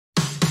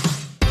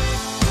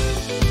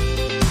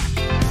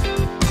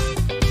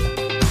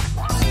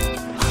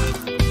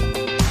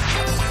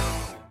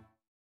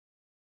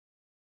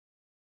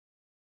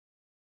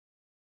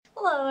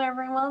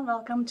everyone,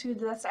 welcome to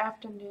this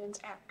afternoon's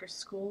after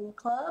school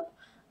club.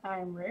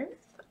 I'm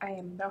Ruth. I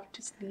am about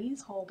to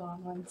sneeze. Hold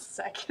on one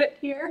second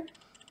here.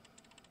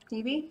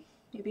 Maybe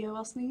I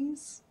will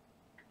sneeze.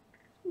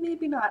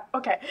 Maybe not.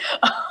 Okay.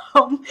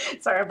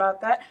 Sorry about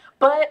that.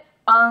 But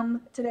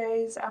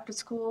today's after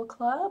school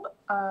club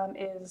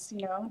is,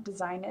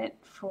 design it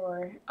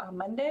for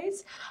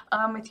Mondays.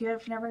 If you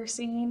have never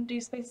seen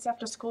Do Space's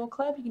after school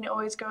club, you can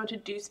always go to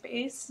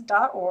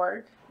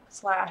dospace.org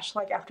slash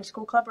like after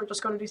school club, or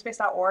just go to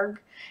dospace.org.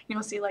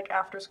 You'll see like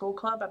after school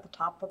club at the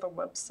top of the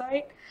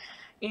website,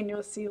 and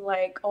you'll see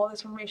like all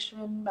this information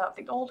about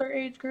the older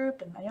age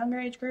group and the younger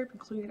age group,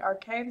 including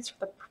archives for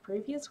the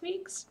previous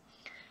weeks.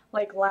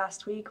 Like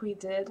last week we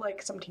did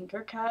like some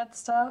Tinkercad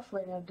stuff,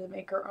 we had to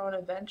make our own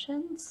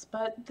inventions,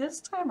 but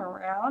this time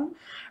around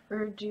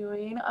we're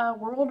doing a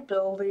world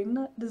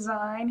building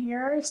design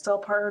here, still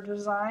part of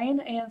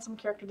design, and some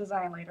character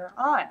design later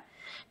on.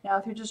 Now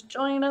if you're just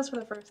joining us for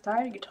the first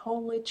time, you can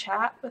totally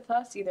chat with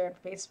us either on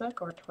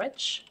Facebook or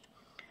Twitch.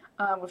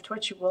 With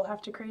Twitch you will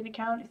have to create an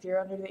account if you're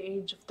under the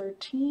age of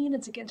 13.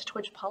 It's against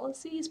Twitch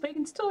policies, but you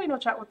can still,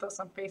 chat with us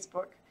on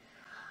Facebook.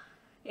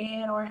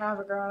 And or have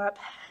a grown-up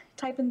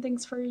typing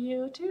things for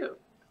you too.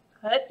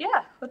 But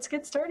yeah, let's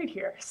get started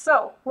here.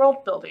 So,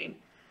 world building.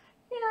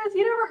 Yeah, if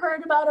you never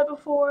heard about it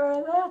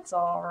before, that's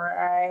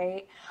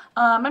alright.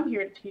 I'm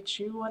here to teach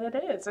you what it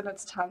is, and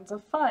it's tons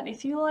of fun.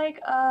 If you like,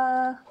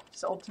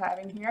 just old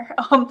timing here.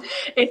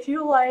 If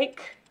you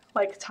like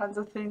tons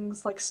of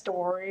things like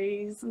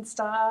stories and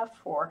stuff,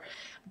 or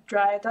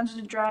Dungeons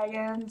and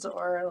Dragons,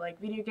 or like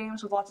video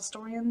games with lots of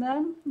story in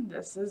them,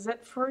 this is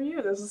it for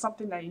you. This is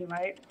something that you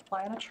might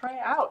plan to try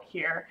out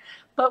here.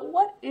 But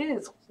what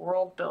is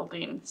world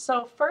building?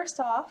 So first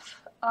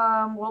off,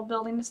 world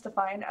building is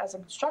defined as a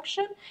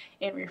construction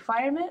and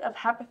refinement of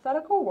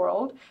hypothetical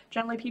world.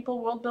 Generally people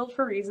world build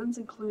for reasons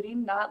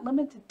including, not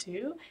limited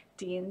to,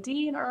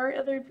 D&D and or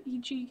other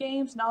RPG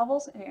games,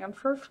 novels, and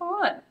for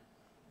fun.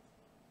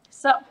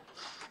 So,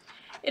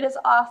 it is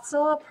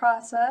also a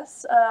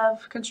process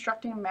of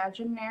constructing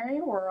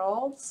imaginary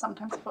worlds,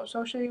 sometimes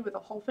associated with a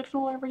whole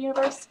fictional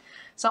universe.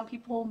 Some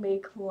people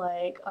make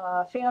like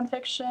fan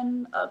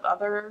fiction of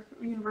other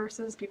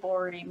universes people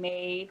already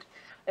made,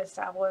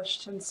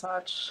 established, and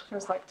such.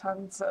 There's like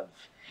tons of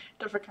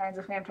different kinds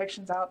of fan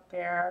fictions out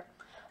there,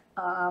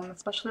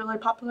 especially a really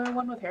popular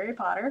one with Harry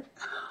Potter.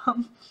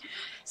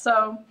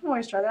 So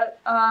always try that.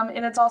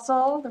 And it's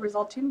also the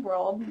resulting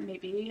world,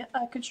 maybe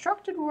a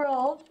constructed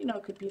world,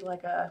 it could be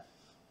like a,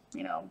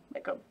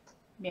 like a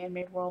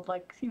man-made world,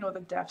 like,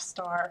 the Death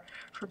Star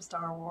from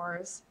Star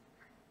Wars,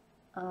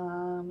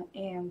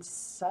 and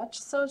such.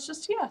 So it's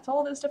just, yeah, it's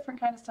all this different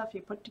kind of stuff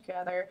you put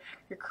together,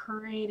 you're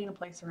creating a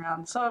place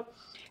around. So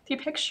if you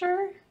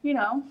picture,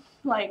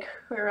 like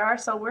where we are,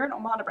 so we're in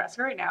Omaha,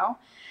 Nebraska right now.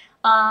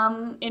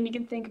 And you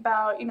can think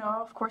about,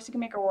 of course you can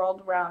make a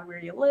world around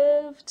where you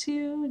live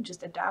too, and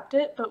just adapt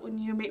it, but when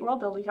you make world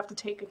building, you have to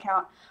take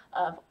account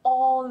of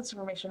all this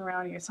information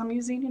around you. So I'm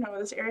using,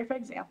 this area for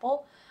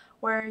example,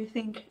 where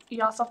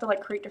you also have to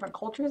like create different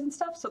cultures and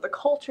stuff. So the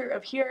culture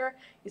of here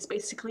is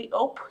basically,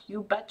 oh,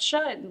 you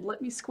betcha, and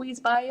let me squeeze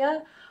by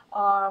ya,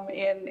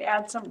 and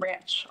add some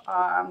ranch,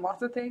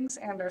 lots of things,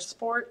 and there's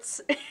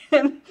sports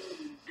and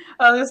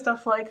other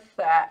stuff like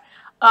that.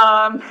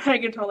 I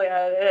can totally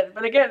add it in.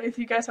 But again, if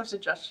you guys have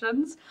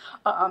suggestions,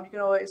 you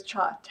can always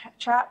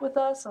chat with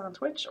us on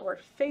Twitch or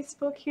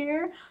Facebook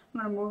here.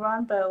 I'm gonna move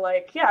on, but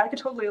like, yeah, I could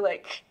totally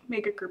like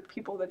make a group of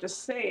people that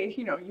just say,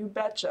 you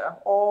betcha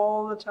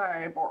all the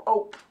time, or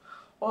ope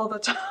all the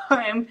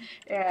time,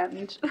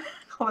 and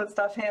all that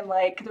stuff. And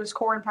like, there's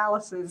corn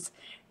palaces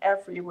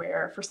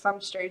everywhere for some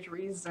strange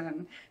reason,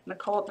 and I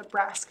call it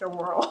Nebraska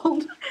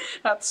world.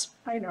 That's,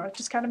 I know, it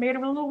just kind of made a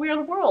little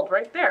weird world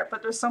right there,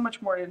 but there's so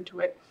much more into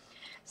it.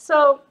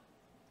 So,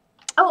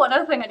 oh,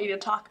 another thing I need to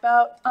talk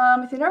about,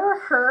 if you've never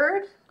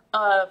heard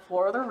of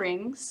Lord of the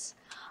Rings,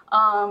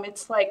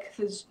 it's like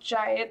this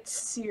giant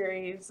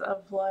series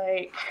of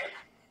like,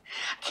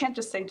 I can't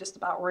just say just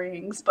about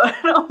rings, but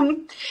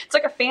it's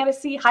like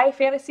a high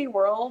fantasy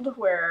world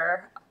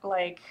where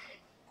like,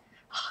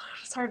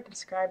 it's hard to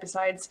describe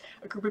besides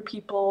a group of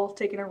people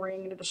taking a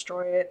ring to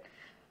destroy it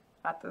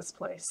at this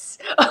place.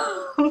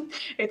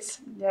 It's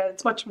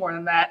much more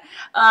than that.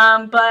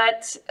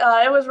 But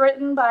it was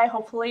written by,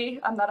 hopefully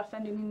I'm not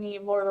offending any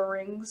Lord of the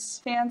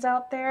Rings fans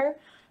out there,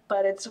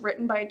 but it's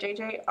written by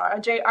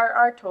J.R.R.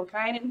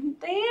 Tolkien, and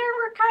they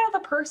were kind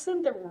of the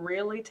person that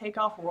really take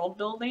off world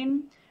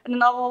building in the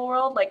novel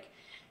world. Like,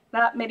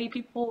 not many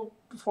people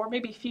before,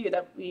 maybe few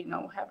that we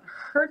haven't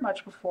heard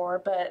much before,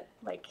 but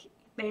like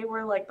they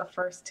were like the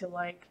first to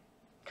like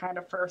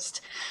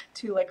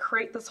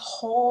create this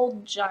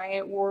whole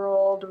giant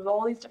world with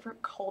all these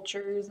different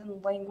cultures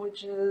and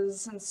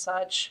languages and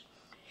such.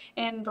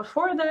 And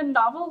before then,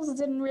 novels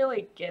didn't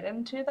really get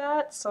into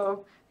that,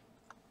 so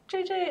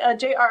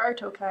J.R.R.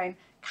 Tolkien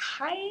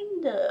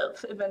kind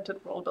of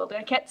invented world building.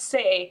 I can't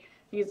say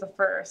he's the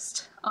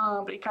first,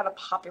 but he kind of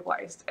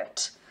popularized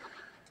it.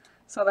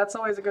 So that's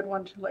always a good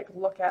one to like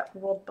look at for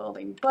world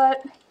building.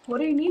 But what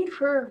do you need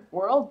for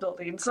world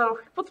building? So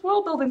with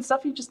world building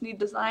stuff, you just need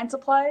design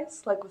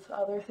supplies. Like with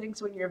other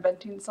things, when you're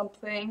inventing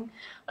something,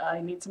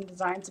 you need some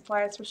design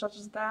supplies for such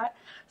as that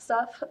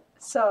stuff.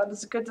 So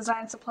the good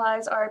design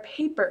supplies are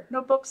paper,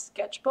 notebooks,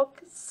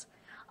 sketchbooks,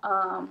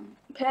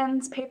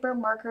 pens, paper,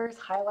 markers,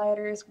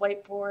 highlighters,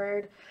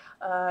 whiteboard,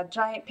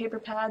 giant paper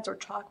pads or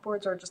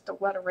chalkboards, or just a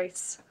wet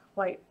erase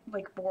white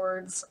like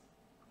boards.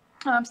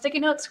 Sticky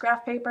notes,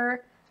 graph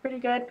paper, pretty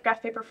good.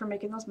 Graph paper for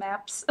making those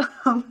maps.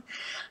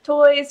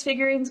 Toys,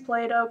 figurines,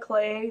 Play-Doh,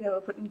 clay,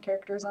 putting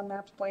characters on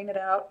maps, playing it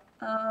out.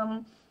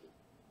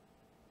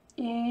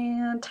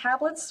 And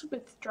tablets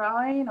with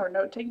drawing or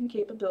note-taking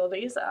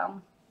capabilities.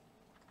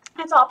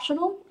 It's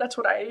optional. That's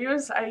what I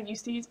use. I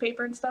used to use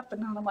paper and stuff, but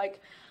now I'm like,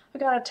 I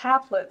got a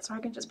tablet, so I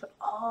can just put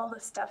all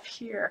this stuff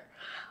here.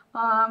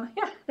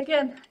 Yeah,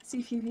 again, see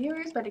a few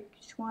viewers, but if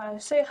you want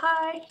to say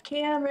hi, you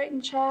can write in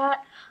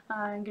chat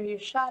and give you a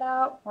shout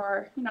out,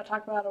 or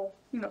talk about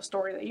a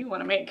story that you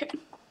want to make.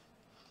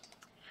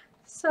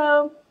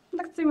 So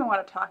next thing we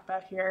want to talk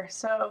about here.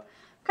 So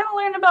kind of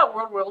learn about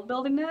what world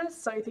building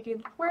is. So you're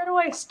thinking, where do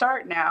I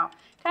start now?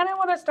 Kind of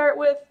want to start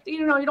with,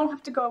 you don't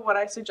have to go what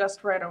I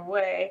suggest right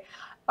away.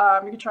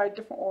 You can try a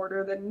different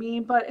order than me,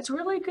 but it's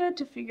really good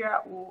to figure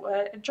out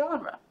what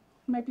genre.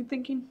 You might be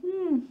thinking,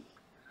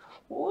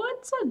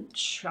 what's a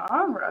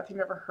genre if you've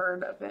never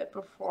heard of it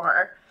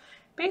before?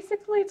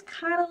 Basically, it's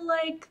kind of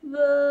like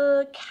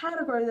the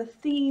category, the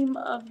theme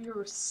of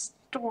your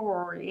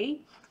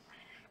story.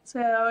 So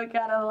I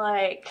gotta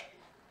let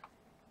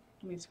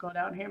me scroll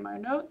down here in my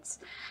notes.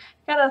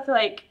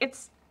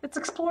 It's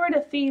exploring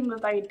a theme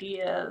of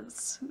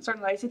ideas.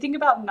 Certainly, so you think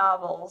about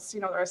novels.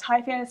 There's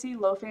high fantasy,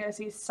 low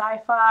fantasy,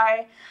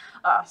 sci-fi,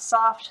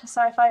 soft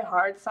sci-fi,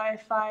 hard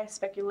sci-fi,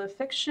 speculative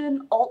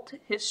fiction, alt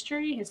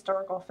history,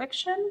 historical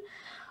fiction,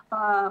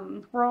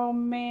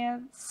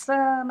 romance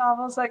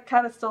novels. That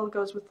kind of still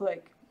goes with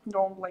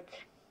normal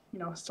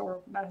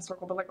historical, not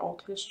historical, but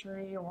alt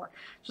history, or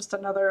just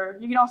another.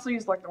 You can also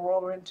use the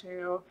Whirlwind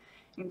to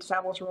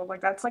establish a world.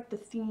 That's the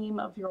theme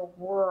of your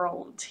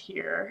world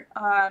here.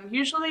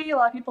 Usually a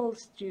lot of people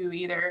do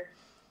either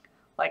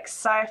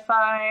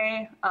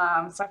sci-fi.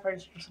 Sci-fi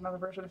is just another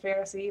version of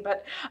fantasy,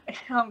 but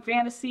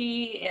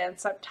fantasy and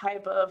some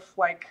type of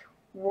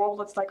world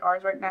that's like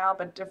ours right now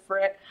but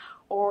different,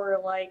 or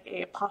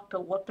a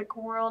apocalyptic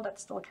world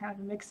that's still kind of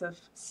a mix of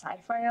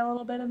sci-fi a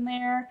little bit in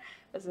there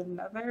is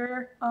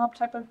another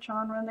type of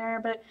genre in there.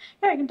 But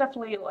yeah, you can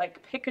definitely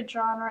pick a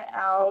genre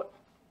out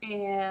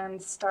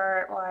and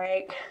start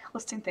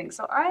listing things.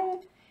 So I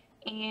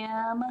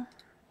am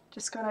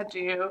just gonna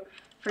do,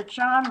 for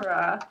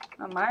genre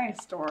on my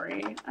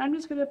story, I'm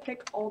just gonna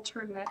pick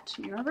alternate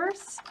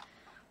universe.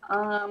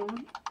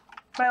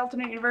 My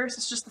alternate universe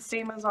is just the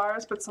same as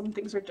ours, but some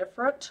things are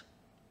different.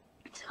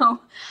 So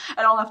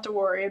I don't have to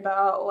worry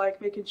about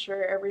making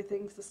sure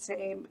everything's the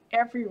same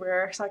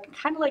everywhere. So I can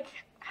kind of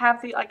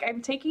have the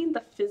I'm taking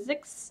the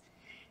physics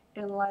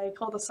and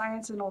all the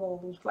science and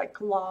all the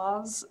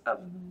laws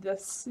of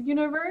this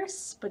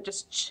universe, but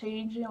just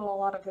changing a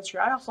lot of history.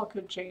 I also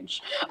could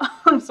change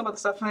some of the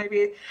stuff.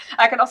 Maybe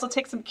I could also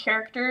take some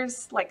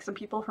characters, some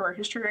people from our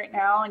history right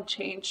now, and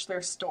change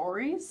their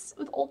stories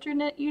with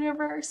alternate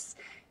universe,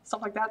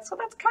 stuff like that. So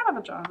that's kind of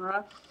a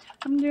genre.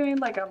 I'm doing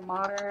a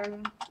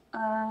modern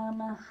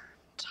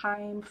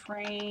time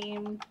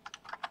frame,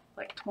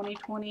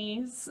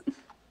 2020s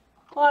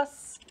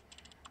plus.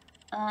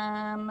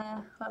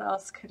 What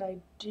else could I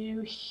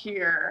do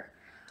here?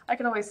 I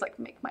could always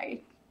make my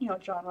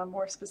genre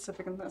more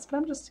specific than this, but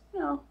I'm just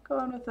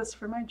going with this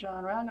for my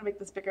genre. I'm gonna make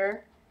this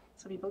bigger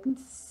so people can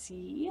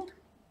see.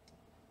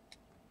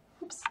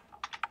 Oops.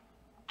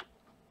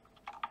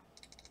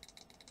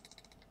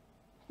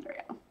 There we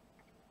go.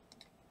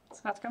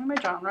 So that's gonna be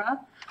my genre.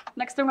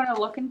 Next thing we're gonna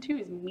look into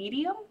is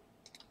medium.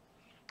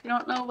 If you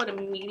don't know what a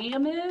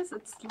medium is,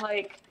 it's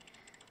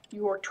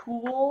your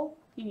tool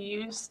you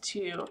use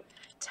to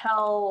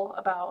tell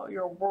about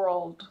your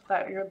world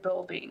that you're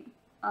building.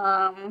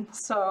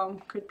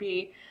 So could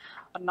be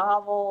a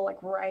novel,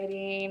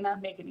 writing,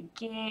 making a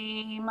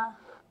game.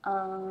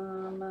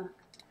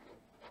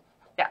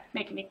 Yeah,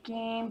 making a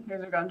game.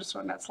 Here's I'm just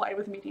on that slide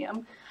with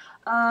medium.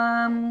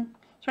 Trying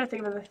to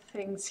think of other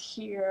things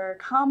here.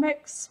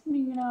 Comics,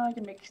 you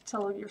can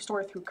tell your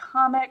story through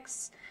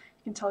comics.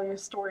 You can tell your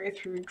story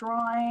through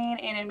drawing,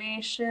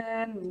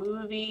 animation,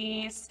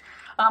 movies.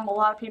 A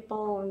lot of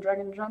people in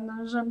Dragons and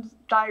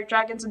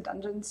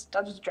Dungeons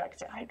and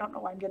Dragons. I don't know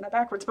why I'm getting that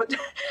backwards, but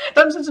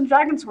Dungeons and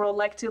Dragons world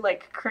like to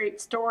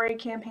create story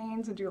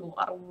campaigns and do a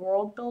lot of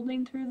world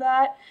building through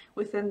that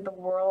within the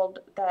world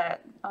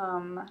that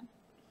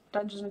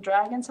Dungeons and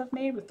Dragons have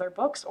made with their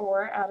books,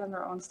 or add in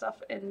their own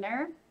stuff in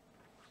there.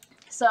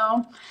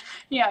 So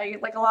yeah, a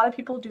lot of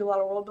people do a lot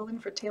of world building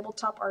for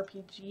tabletop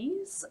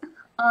RPGs.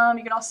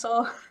 You can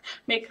also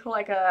make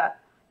a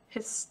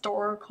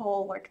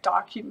historical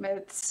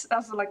documents.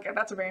 That's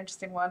a very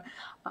interesting one,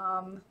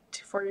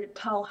 for you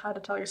how to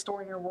tell your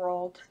story in your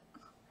world.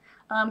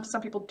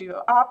 Some people do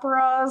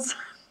operas.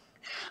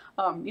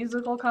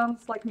 Musical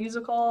like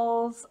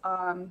musicals,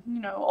 you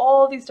know,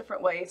 all these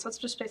different ways. So it's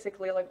just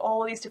basically like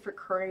all these different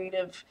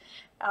creative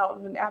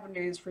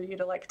avenues for you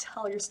to like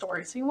tell your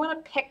story. So you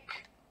want to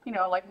pick, you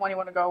know, like one you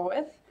want to go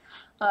with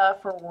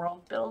for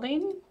world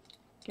building.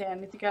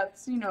 Again, if you got,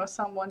 you know,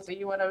 some ones that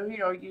you want to, you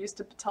know, use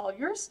to tell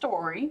your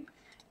story,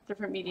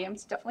 different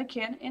mediums, definitely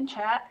can in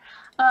chat.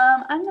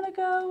 I'm gonna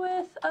go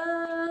with,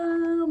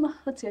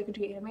 let's see, I could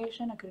do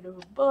animation, I could do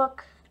a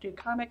book, I could do a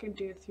comic, I could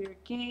do through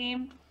a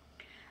game.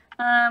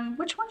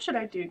 Which one should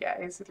I do,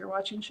 guys? If you're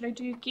watching, should I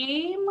do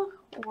game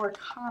or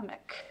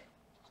comic?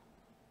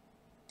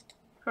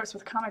 Of course,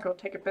 with comic, it'll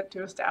take a bit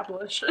to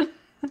establish.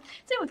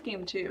 Same with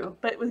game too,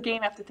 but with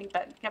game, I have to think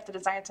that you have to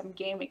design some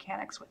game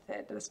mechanics with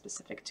it that is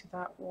specific to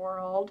that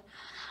world.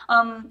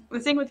 The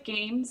thing with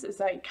games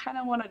is I kind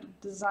of want to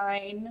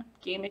design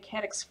game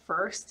mechanics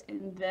first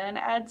and then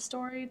add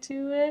story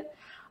to it.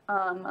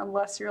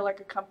 Unless you're like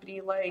a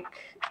company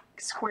like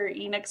Square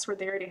Enix where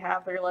they already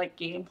have their like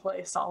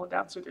gameplay solid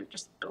down, so they're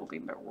just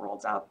building their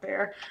worlds out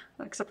there.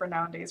 Except for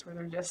nowadays where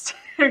they're just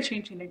they're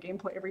changing their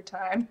gameplay every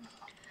time.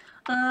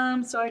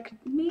 So I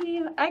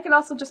could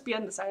also just be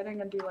undecided. I'm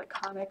gonna do like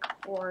comic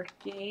or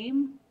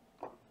game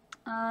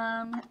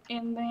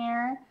in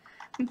there.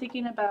 I'm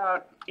thinking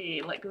about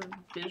a like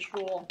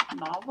visual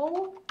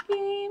novel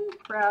game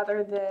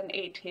rather than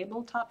a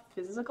tabletop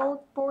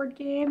physical board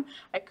game.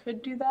 I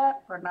could do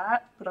that or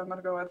not, but I'm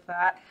gonna go with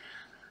that.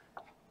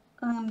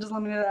 Just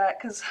limited to that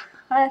because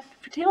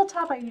for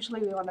tabletop I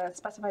usually want to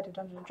specify to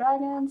Dungeons and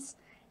Dragons,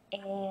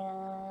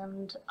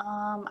 and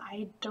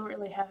I don't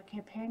really have a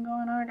campaign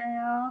going on right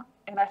now,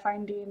 and I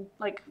find being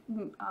like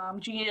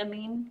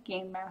GMing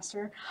Game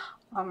Master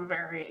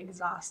very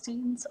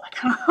exhausting, so I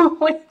kind of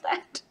avoid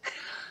that.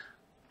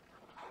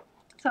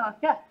 So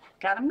yeah,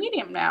 got a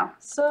medium now.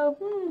 So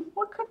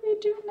what could we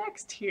do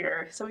next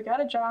here? So we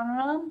got a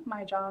genre.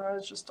 My genre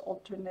is just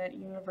alternate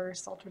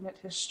universe, alternate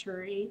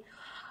history.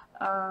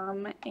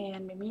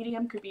 And my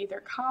medium could be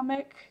either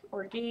comic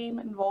or game.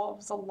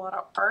 Involves a lot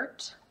of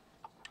art.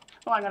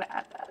 Oh, I'm gonna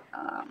add that.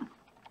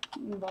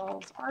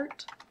 Involves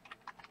art,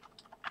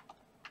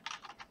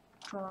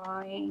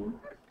 drawing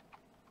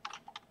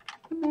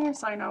in there,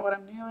 so I know what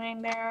I'm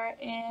doing there.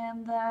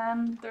 And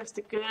then there's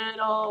the good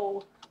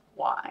old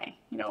why.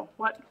 You know,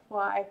 what,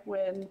 why,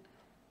 when,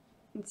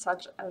 and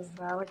such as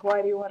that. Like,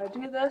 why do you want to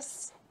do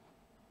this?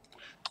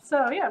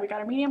 So yeah, we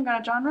got a medium,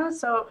 got a genre.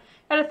 So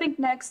I gotta think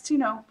next, you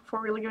know,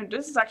 before really going to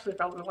this is actually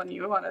probably one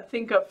you want to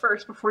think of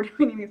first before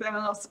doing anything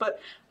else, but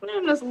I'm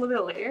doing this a little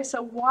bit later.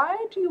 So why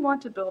do you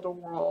want to build a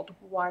world?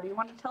 Why do you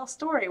want to tell a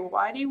story?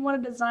 Why do you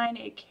want to design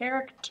a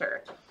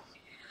character?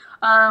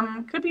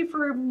 Could be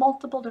for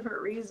multiple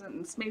different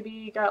reasons. Maybe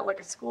you got like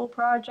a school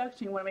project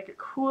and you want to make it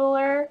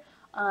cooler.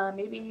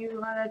 Maybe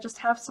you want to just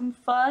have some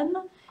fun.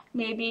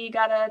 Maybe you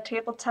got a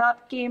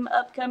tabletop game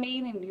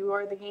upcoming and you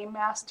are the game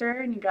master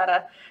and you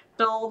gotta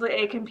build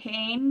a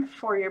campaign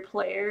for your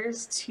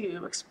players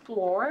to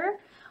explore.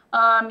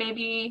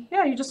 Maybe,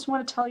 yeah, you just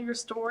want to tell your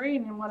story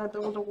and you want to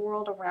build a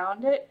world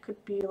around it.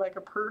 Could be like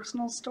a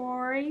personal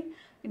story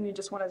and you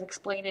just want to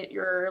explain it,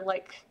 your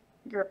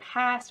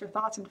past, your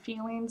thoughts and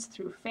feelings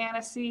through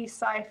fantasy,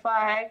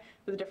 sci-fi,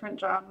 with different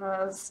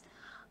genres.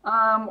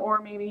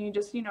 Or maybe you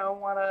just, you know,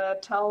 want to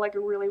tell like a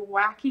really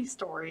wacky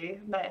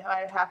story that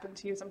happened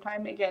to you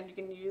sometime. Again, you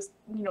can use,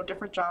 you know,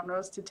 different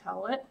genres to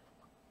tell it.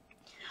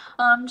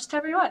 Just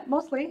however you want.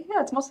 Mostly,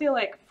 yeah, it's mostly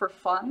like for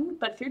fun,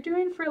 but if you're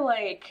doing for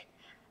like,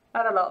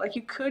 I don't know, like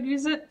you could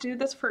do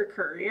this for a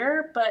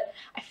career, but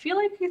I feel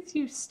like if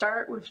you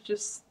start with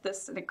just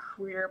this in a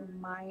career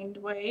mind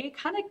way, it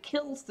kind of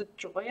kills the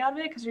joy out of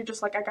it because you're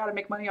just like, I gotta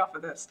make money off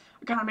of this.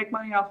 I gotta make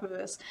money off of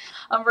this.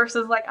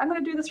 Versus like, I'm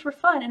gonna do this for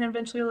fun and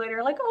eventually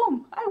later like,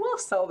 oh, I will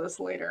sell this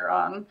later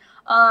on.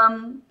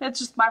 It's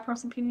just my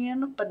personal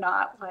opinion, but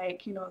not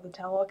like, you know, the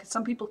tell, because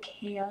some people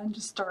can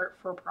just start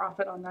for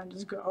profit on that and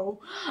just go.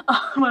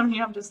 I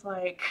mean, I'm just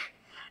like,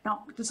 no,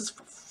 this is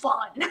for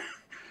fun.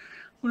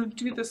 I'm gonna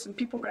do this and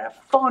people are gonna have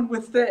fun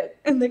with it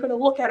and they're gonna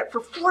look at it for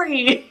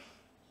free.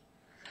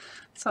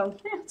 So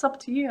yeah, it's up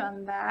to you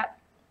on that.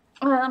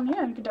 Yeah, you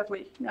can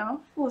definitely, you know,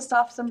 list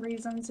off some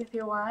reasons if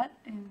you want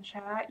in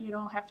chat. You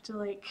don't have to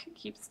like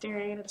keep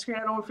staring at the screen.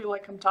 I don't feel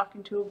like I'm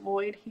talking to a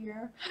void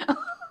here.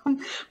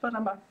 But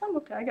I'm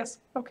okay, I guess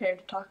okay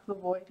to talk to the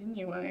void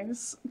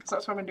anyways, because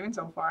that's what I've been doing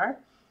so far.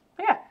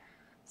 But yeah,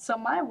 so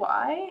my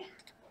why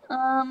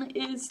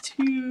is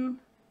to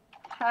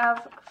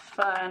have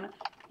fun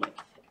with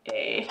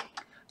I'm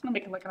gonna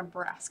make it like a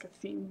Nebraska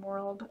theme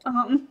world.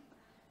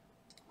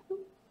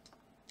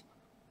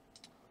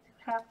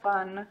 Have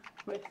fun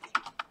with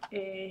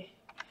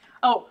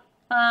so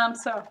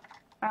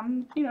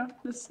you know,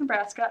 this is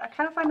Nebraska. I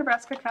kind of find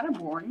Nebraska kind of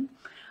boring.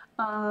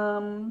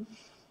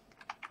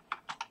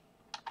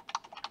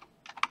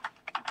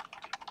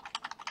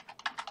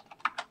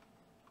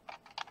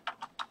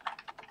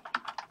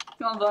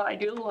 Although I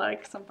do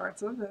like some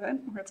parts of it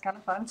where it's kind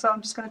of fun, so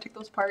I'm just going to take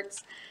those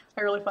parts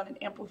that are really fun and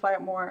amplify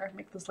it more,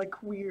 make this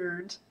like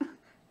weird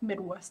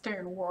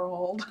Midwestern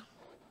world.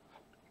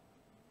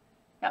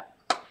 Yep.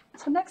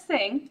 So next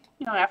thing,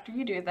 after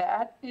you do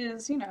that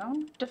is,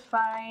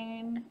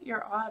 define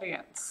your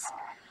audience.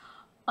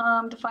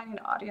 Defining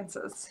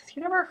audiences. If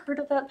you've never heard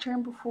of that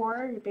term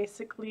before, it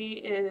basically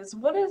is,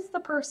 what is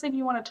the person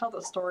you want to tell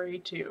the story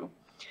to?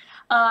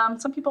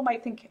 Some people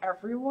might think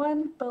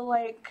everyone, but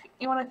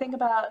you want to think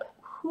about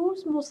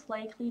who's most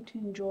likely to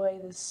enjoy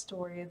this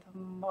story the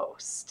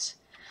most.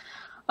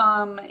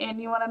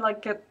 And you want to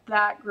get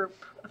that group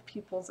of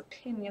people's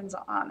opinions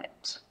on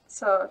it.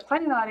 So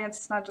defining an audience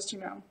is not just,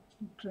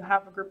 to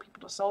have a group of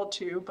people to sell it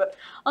to, but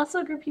also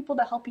a group of people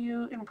to help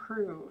you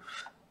improve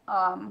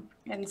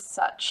and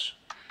such.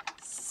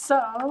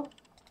 So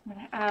I'm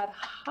going to add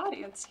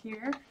audience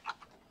here.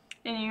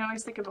 And you can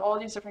always think of all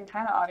these different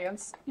kind of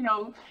audience.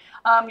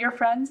 Your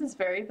friends is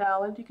very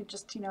valid. You could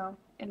just,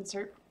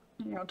 insert,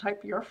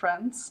 type your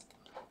friends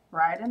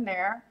right in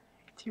there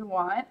if you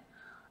want.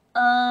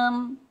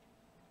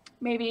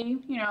 Maybe,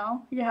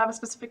 you have a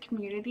specific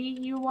community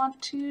you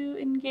want to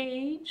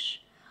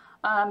engage.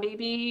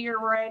 Maybe you're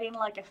writing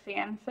a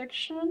fan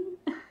fiction.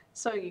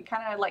 So you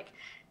kind of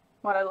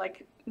want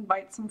to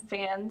invite some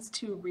fans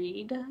to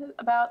read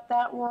about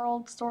that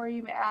world story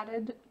you've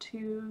added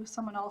to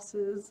someone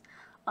else's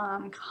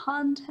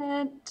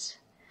content.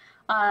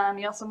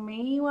 You also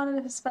may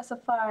want to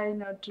specify,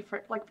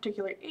 different,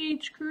 particular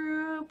age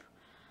group,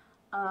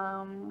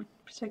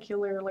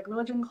 particular,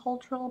 religion,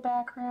 cultural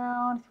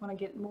background, if you want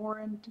to get more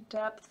into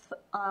depth,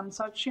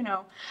 such,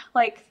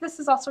 this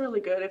is also really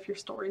good if your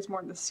story is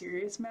more in the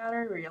serious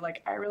matter, where you're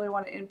I really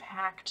want to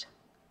impact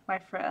my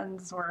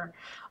friends or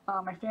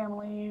my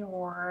family,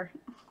 or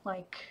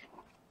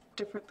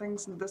different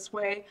things in this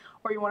way,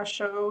 or you want to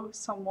show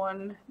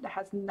someone that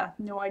has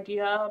no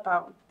idea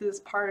about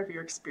this part of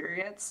your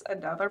experience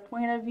another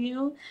point of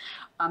view.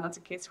 That's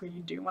a case where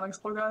you do want to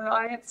explore the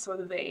audience so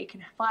that they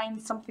can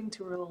find something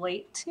to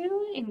relate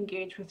to,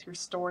 engage with your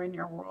story and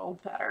your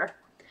world better.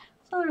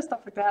 So there's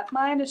stuff like that.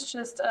 Mine is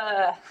just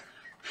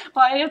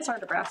it's our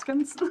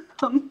Nebraskans.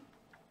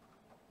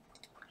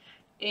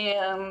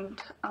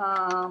 And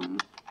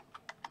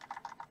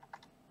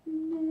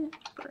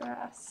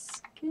Nebraska.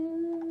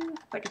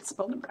 I could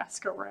spell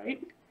Nebraska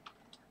right.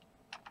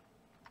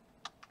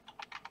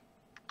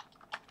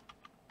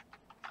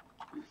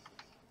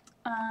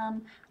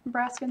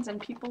 Nebraskans and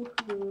people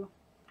who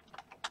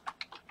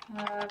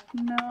have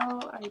no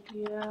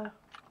idea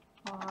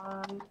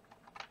on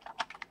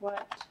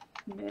what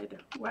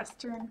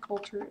Midwestern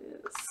culture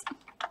is.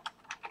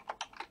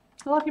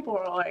 A lot of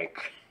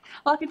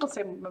people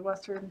say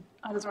Midwestern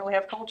doesn't really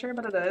have culture,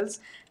 but it is.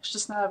 It's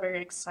just not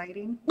very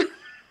exciting. I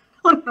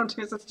don't know,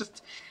 it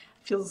just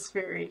feels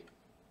very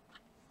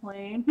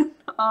plain.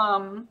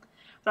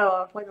 But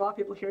a lot of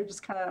people here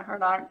just kind of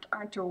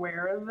aren't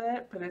aware of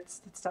it, but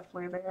it's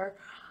definitely there.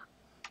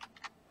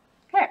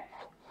 Okay,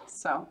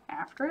 so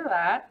after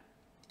that,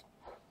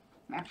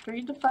 after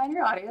you define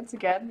your audience,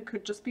 again, it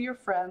could just be your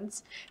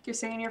friends. If you're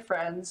saying your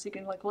friends, you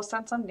can list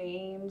down some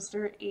names,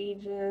 their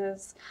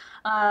ages.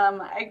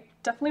 I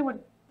definitely would,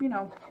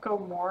 go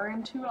more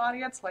into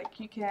audience.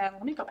 You can,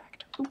 let me go back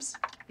to, oops,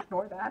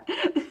 ignore that.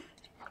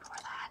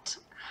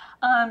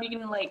 You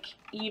can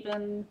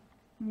even,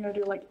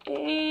 do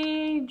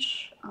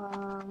age,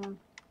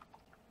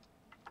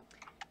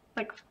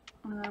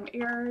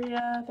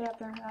 area that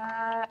they're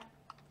at.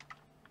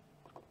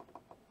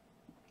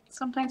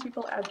 Sometimes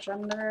people add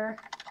gender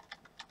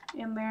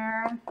in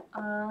there.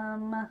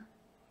 I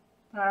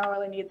don't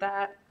really need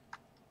that.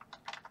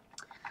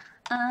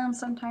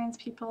 Sometimes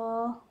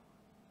people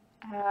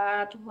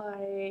add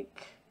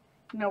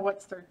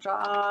what's their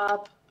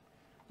job,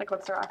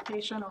 what's their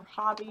occupation or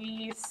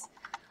hobbies.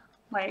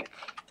 If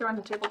they're on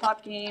the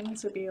tabletop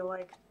games, would be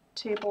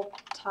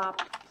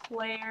tabletop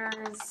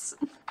players,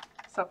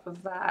 stuff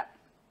like that.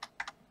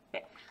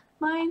 Okay.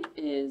 Mine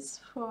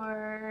is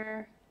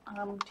for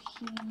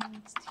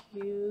teens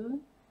to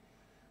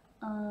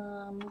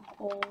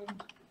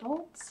old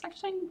adults.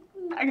 Actually,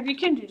 you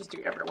can just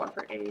do everyone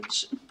for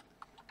age.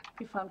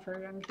 Be fun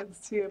for young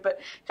kids too, but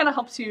it kind of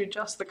helps you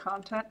adjust the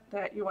content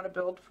that you want to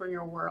build for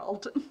your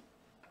world.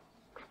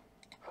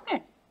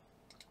 Okay.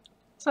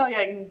 So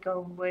yeah, you can go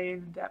way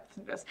in depth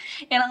in this.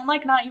 And I'm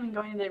not even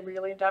going into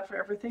really in depth for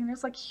everything.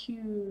 There's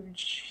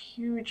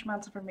huge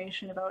amounts of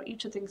information about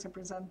each of the things I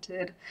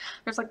presented.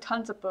 There's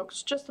tons of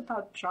books just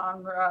about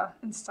genre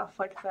and stuff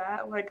like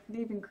that. They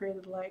even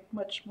created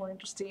much more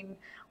interesting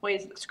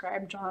ways to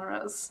describe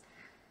genres.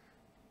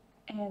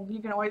 And you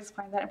can always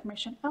find that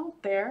information out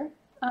there.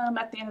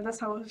 At the end of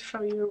this, I will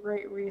show you a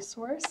great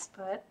resource,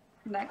 but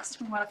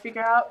next we want to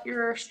figure out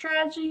your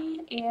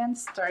strategy and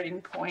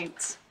starting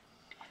point.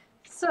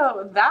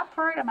 So that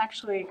part I'm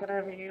actually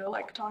gonna be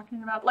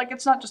talking about.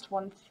 It's not just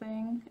one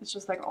thing, it's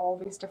just all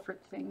these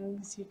different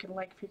things you can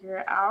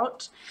figure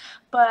out.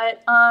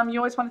 But you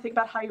always want to think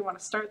about how you want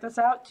to start this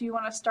out. Do you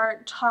want to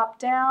start top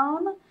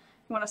down?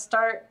 You want to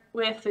start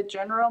with the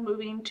general,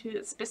 moving to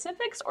the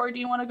specifics, or do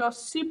you want to go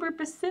super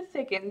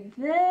specific and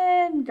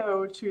then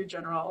go to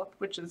general,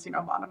 which is,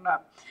 bottom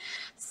up?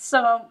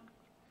 So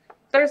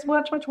there's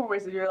much more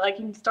ways to do it. Like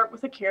you can start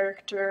with a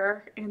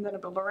character and then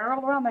build a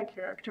world around that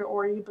character,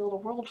 or you build a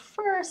world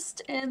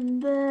first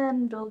and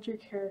then build your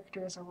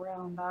characters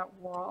around that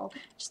world.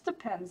 It just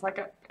depends.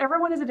 Like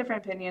everyone has a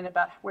different opinion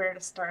about where to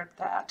start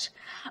that.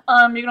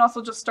 You can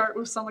also just start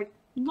with some like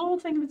little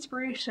thing of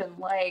inspiration,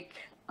 like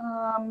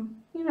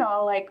you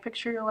know, like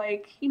picture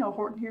like, you know,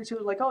 Horton here too,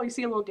 like, oh, you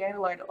see a little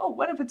dandelion. Oh,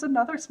 what if it's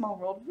another small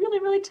world? Really,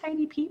 really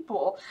tiny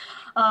people.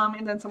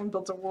 And then someone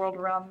builds a world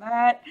around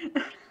that.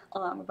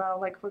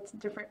 About like what's the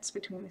difference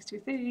between these two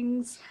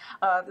things,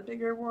 the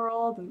bigger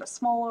world and the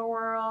smaller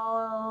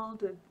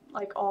world, and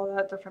like all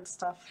that different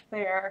stuff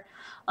there.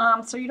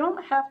 So you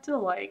don't have to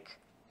like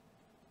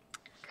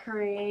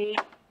create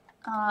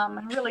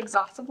a really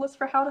exhaustive list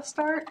for how to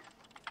start.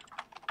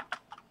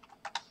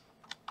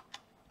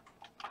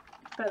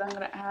 But I'm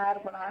going to add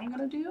what I'm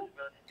going to do.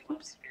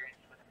 Oops.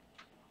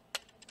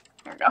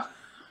 There we go.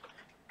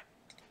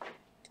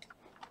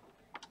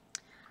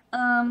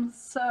 And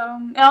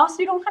also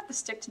you don't have to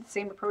stick to the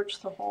same approach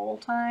the whole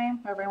time,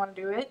 however you want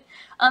to do it.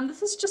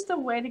 This is just a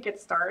way to get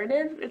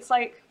started. It's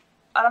like,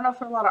 I don't know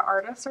if a lot of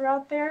artists are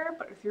out there,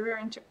 but if you're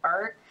into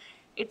art,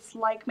 it's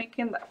like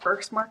making that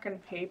first mark on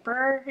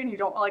paper, and you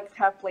don't like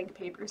have blank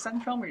paper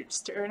syndrome where you're just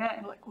staring at it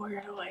and like,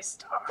 where do I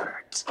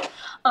start?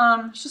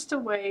 It's just a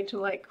way to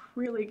like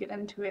really get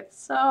into it.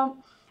 So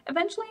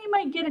eventually you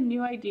might get a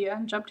new idea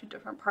and jump to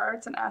different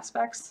parts and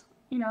aspects,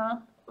 you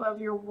know,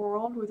 of your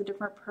world with a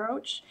different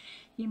approach.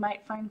 You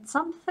might find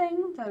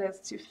something that is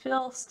to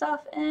fill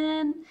stuff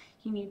in.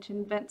 You need to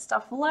invent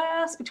stuff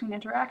less between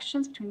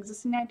interactions, between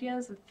existing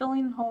ideas, and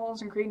filling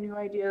holes and creating new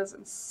ideas,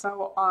 and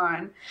so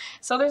on.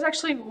 So there's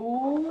actually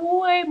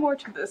way more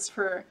to this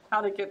for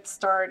how to get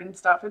started and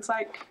stuff. It's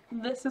like,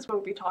 this is what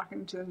we'll be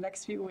talking to the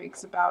next few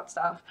weeks about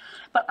stuff.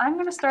 But I'm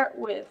going to start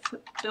with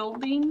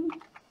building,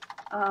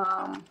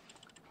 I'm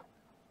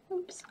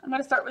going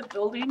to start with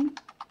building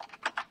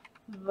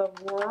the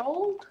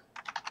world,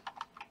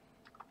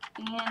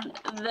 and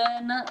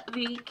then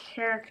the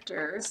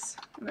characters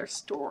and their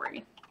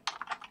story.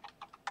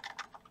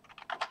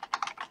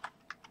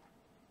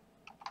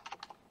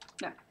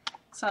 Yeah,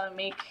 so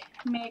make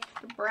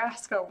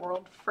Nebraska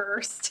world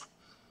first,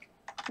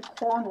 the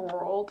corn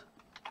world,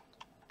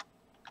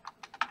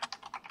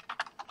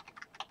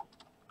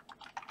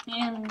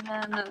 and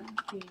then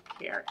the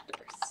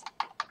characters.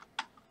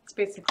 That's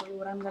basically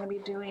what I'm going to be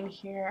doing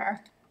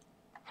here.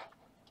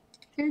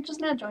 If you're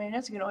just now joining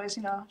us, you can always,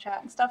 you know,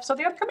 chat and stuff. So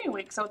the upcoming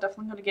weeks, I'm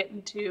definitely going to get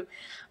into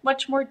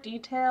much more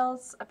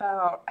details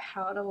about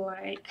how to,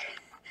 like,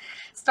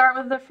 start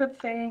with different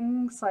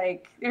things.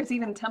 Like, there's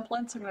even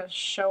templates I'm going to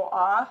show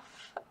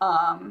off.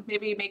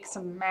 Maybe make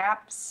some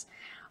maps,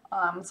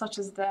 such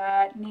as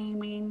that,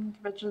 naming,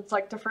 conventions,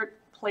 like different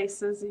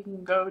places you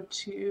can go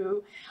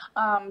to,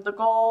 the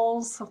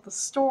goals of the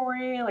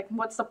story, like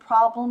what's the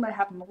problem that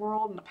happened in the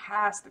world in the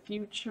past, the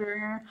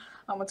future,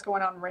 what's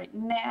going on right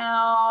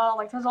now,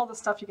 like there's all the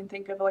stuff you can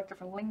think of, like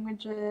different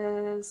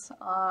languages,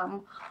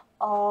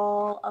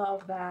 all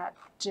of that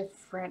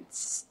different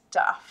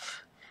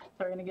stuff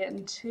that we're going to get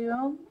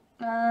into.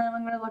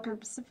 I'm going to look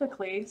at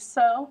specifically,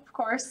 so of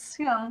course,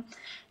 you know,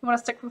 you want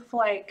to stick with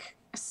like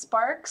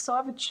Spark, so I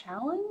have a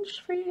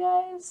challenge for you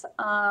guys.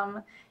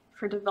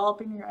 For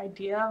developing your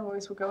idea,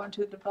 always will go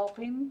into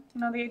developing,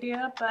 you know, the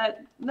idea,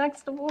 but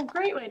next, a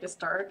great way to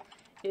start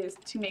is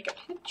to make a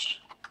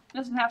pitch. It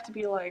doesn't have to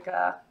be like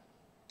a,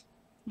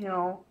 you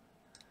know,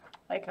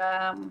 like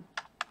a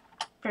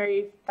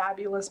very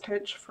fabulous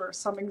pitch for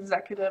some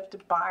executive to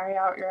buy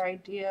out your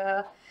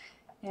idea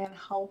and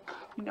help,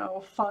 you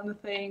know,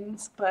 fund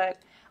things. But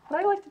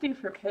what I like to do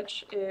for a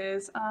pitch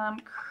is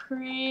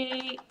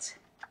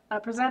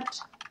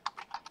present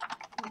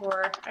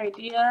your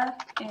idea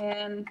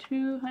in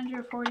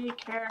 240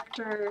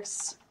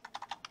 characters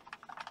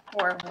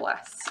or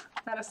less.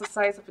 That is the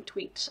size of a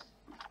tweet.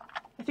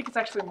 I think it's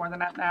actually more than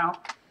that now.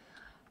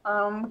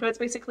 But it's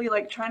basically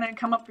like trying to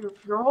come up with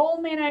your whole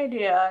main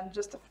idea in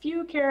just a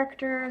few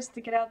characters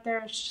to get out there.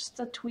 It's just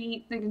a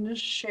tweet they can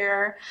just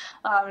share.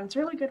 It's a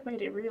really good way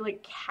to really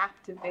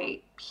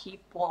captivate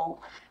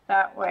people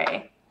that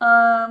way.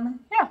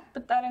 Yeah,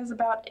 but that is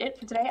about it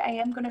for today. I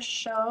am going to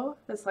show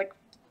this like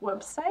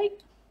website.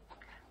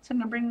 So I'm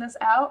going to bring this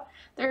out.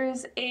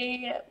 There's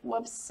a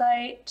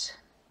website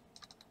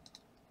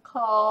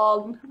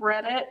called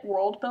Reddit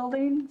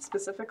Worldbuilding,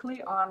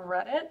 specifically on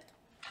Reddit.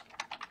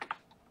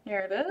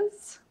 There it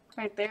is,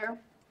 right there.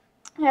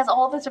 It has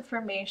all this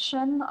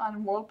information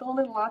on world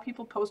building. A lot of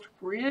people post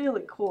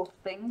really cool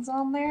things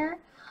on there.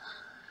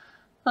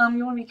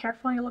 You want to be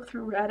careful when you look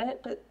through Reddit,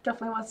 but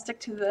definitely want to stick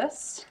to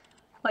this.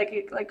 Like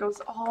it like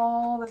goes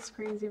all this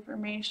crazy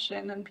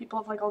information, and people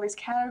have like all these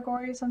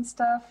categories and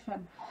stuff,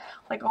 and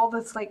like all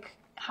this like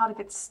how to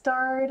get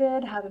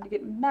started, how to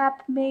get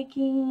map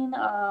making,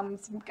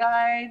 some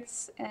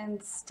guides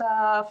and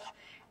stuff.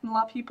 And a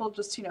lot of people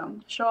just, you know,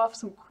 show off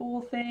some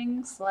cool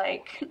things,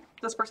 like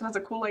this person has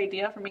a cool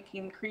idea for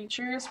making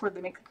creatures where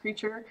they make the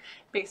creature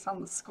based on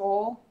the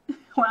skull.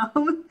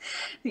 Well,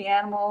 the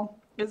animal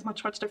is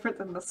much different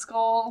than the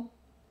skull.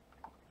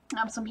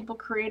 Some people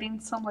creating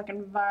some like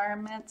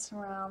environments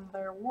around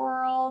their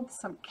world,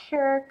 some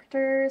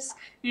characters.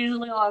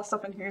 Usually a lot of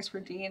stuff in here is for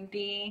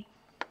D&D.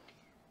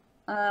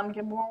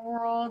 Get more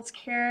worlds,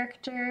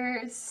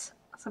 characters.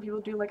 Some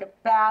people do like a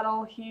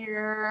battle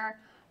here,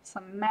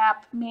 some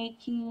map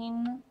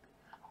making,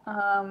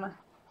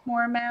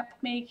 more map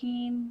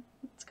making.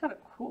 It's kind of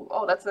cool.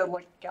 Oh, that's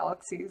like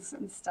galaxies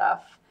and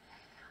stuff.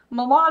 A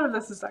lot of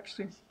this is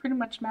actually pretty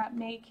much map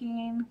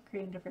making,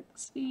 creating different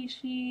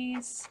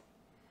species,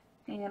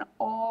 and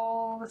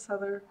all this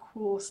other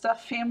cool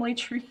stuff. Family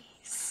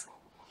trees.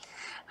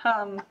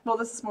 Well,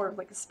 this is more of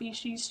like a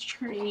species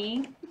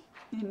tree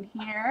in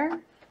here.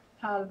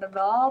 How to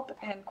develop,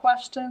 and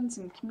questions,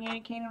 and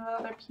communicating with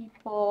other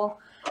people.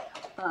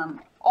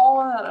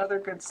 All of that other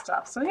good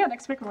stuff. So yeah,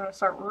 next week we're going to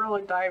start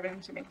really diving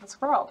into this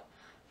world.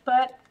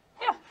 But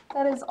yeah,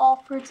 that is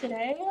all for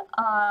today.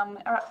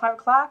 At 5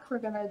 o'clock we're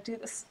going to do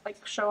this,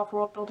 like, show off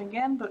world building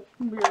again, but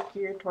we're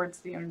geared towards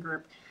the young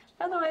group.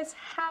 Otherwise,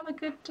 have a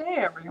good day,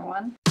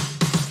 everyone.